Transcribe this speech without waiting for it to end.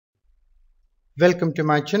Welcome to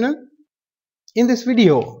my channel. In this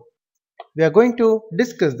video, we are going to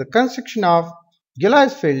discuss the construction of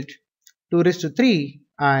Galois field 2 raised to 3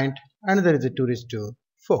 and another is a 2 raised to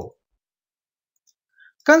 4.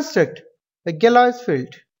 Construct a Galois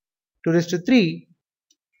field 2 raised to 3,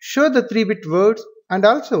 show the 3-bit words and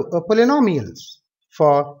also a polynomials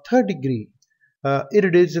for third degree.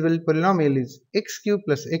 Irreducible polynomial is x cube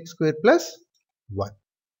plus x square plus 1.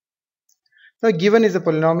 Now given is a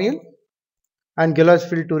polynomial and Galois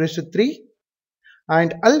field 2 raised to 3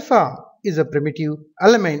 and alpha is a primitive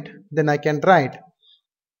element, then I can write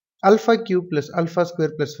alpha cube plus alpha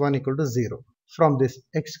square plus 1 equal to 0. From this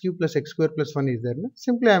x cube plus x square plus 1 is there.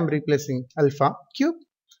 Simply I am replacing alpha cube,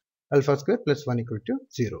 alpha square plus 1 equal to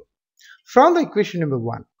 0. From the equation number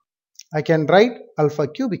 1, I can write alpha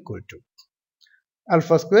cube equal to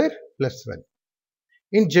alpha square plus 1.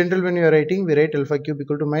 In general, when you are writing, we write alpha cube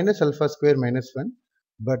equal to minus alpha square minus 1.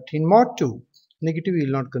 But in mod 2, negative we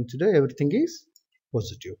will not consider, everything is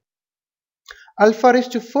positive. Alpha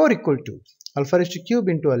raised to 4 equal to alpha raised to cube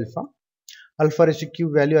into alpha. Alpha raised to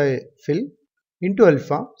cube value I fill into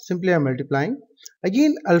alpha, simply I am multiplying.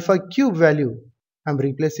 Again alpha cube value I am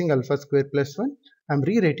replacing alpha square plus 1. I am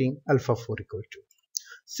rewriting alpha 4 equal to.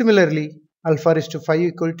 Similarly, alpha raised to 5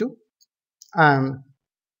 equal to, I am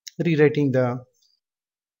rewriting the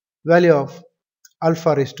value of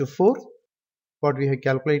alpha raised to 4, what we have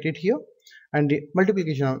calculated here, and the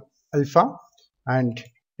multiplication of alpha and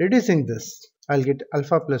reducing this, I will get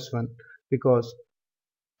alpha plus 1 because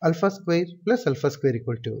alpha square plus alpha square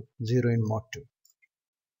equal to 0 in mod 2.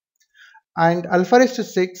 And alpha raised to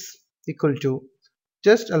 6 equal to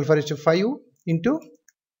just alpha raised to 5 into,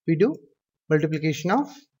 we do multiplication of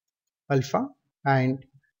alpha and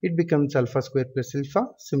it becomes alpha square plus alpha.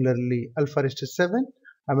 Similarly, alpha raised to 7,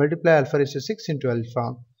 I multiply alpha raised to 6 into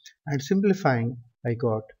alpha and simplifying I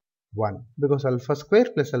got 1 because alpha square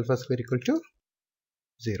plus alpha square equal to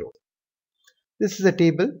 0. This is a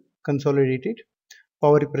table, consolidated,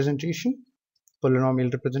 power representation,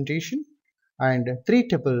 polynomial representation and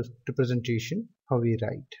 3-tuple representation, how we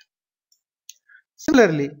write.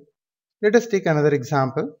 Similarly, let us take another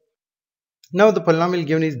example. Now the polynomial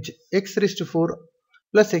given is x raised to 4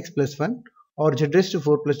 plus x plus 1 or z raised to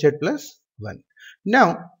 4 plus z plus 1.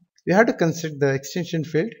 Now we have to construct the extension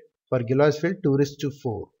field for Galois field 2 raised to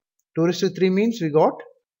 4. 2 raised to 3 means we got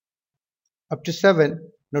up to 7.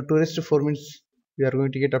 Now 2 raised to 4 means we are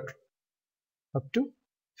going to get up to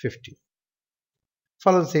 50.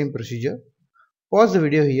 Follow the same procedure. Pause the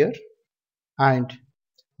video here and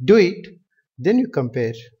do it. Then you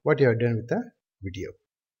compare what you have done with the video.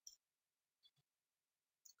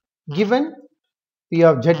 Given P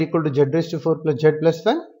of z equal to z raised to 4 plus z plus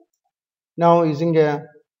 1. Now using a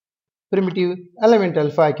primitive element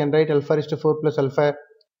alpha, I can write alpha raised to 4 plus alpha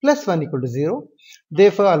plus 1 equal to 0.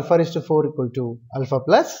 Therefore, alpha raised to 4 equal to alpha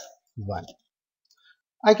plus 1.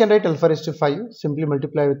 I can write alpha raised to 5, simply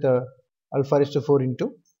multiply with alpha raised to 4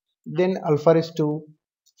 into, then alpha raised to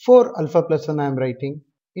 4 alpha plus 1 I am writing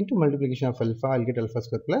into multiplication of alpha, I will get alpha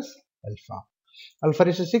square plus alpha. Alpha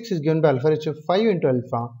raised to 6 is given by alpha raised to 5 into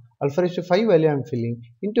alpha. Alpha raised to 5 value I am filling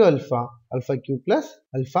into alpha, alpha cube plus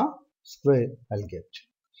alpha square I will get.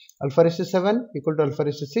 Alpha raised to 7 equal to alpha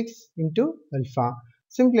raised to 6 into alpha.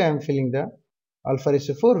 Simply I am filling the alpha raised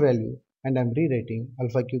to 4 value and I am rewriting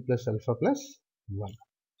alpha cube plus alpha plus 1.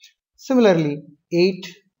 Similarly,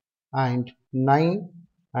 8 and 9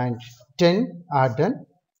 and 10 are done.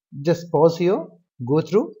 Just pause here, go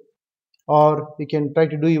through, or you can try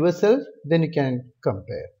to do yourself, then you can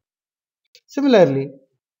compare. Similarly,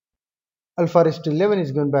 alpha raised to 11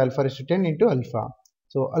 is given by alpha raised to 10 into alpha.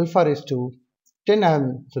 So alpha raised to 10 I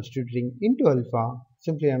am substituting into alpha,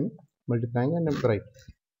 simply I am multiplying and I am writing.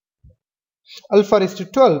 Alpha raised to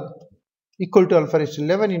 12 equal to alpha raised to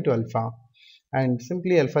 11 into alpha and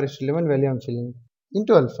simply alpha raised to 11 value I am filling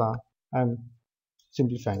into alpha, I am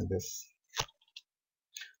simplifying this.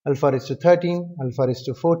 Alpha raised to 13, alpha raised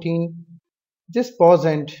to 14, just pause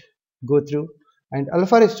and go through, and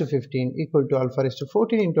alpha raised to 15 equal to alpha raised to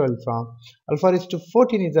 14 into alpha. Alpha raised to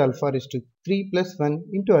 14 is alpha raised to 3 plus 1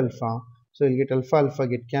 into alpha. So you will get alpha, alpha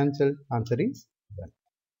get cancelled, answer is 1.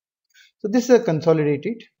 So this is a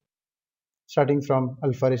consolidated starting from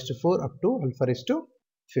alpha raised to 4 up to alpha raised to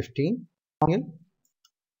 15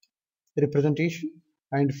 representation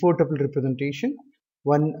and 4-tuple representation,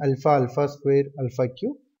 1 alpha, alpha square, alpha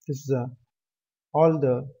cube. This is all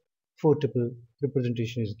the 4-tuple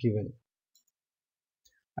representation is given.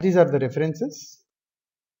 These are the references,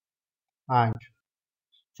 and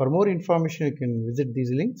for more information you can visit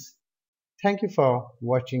these links. Thank you for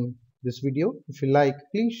watching this video. If you like,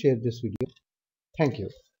 please share this video. Thank you.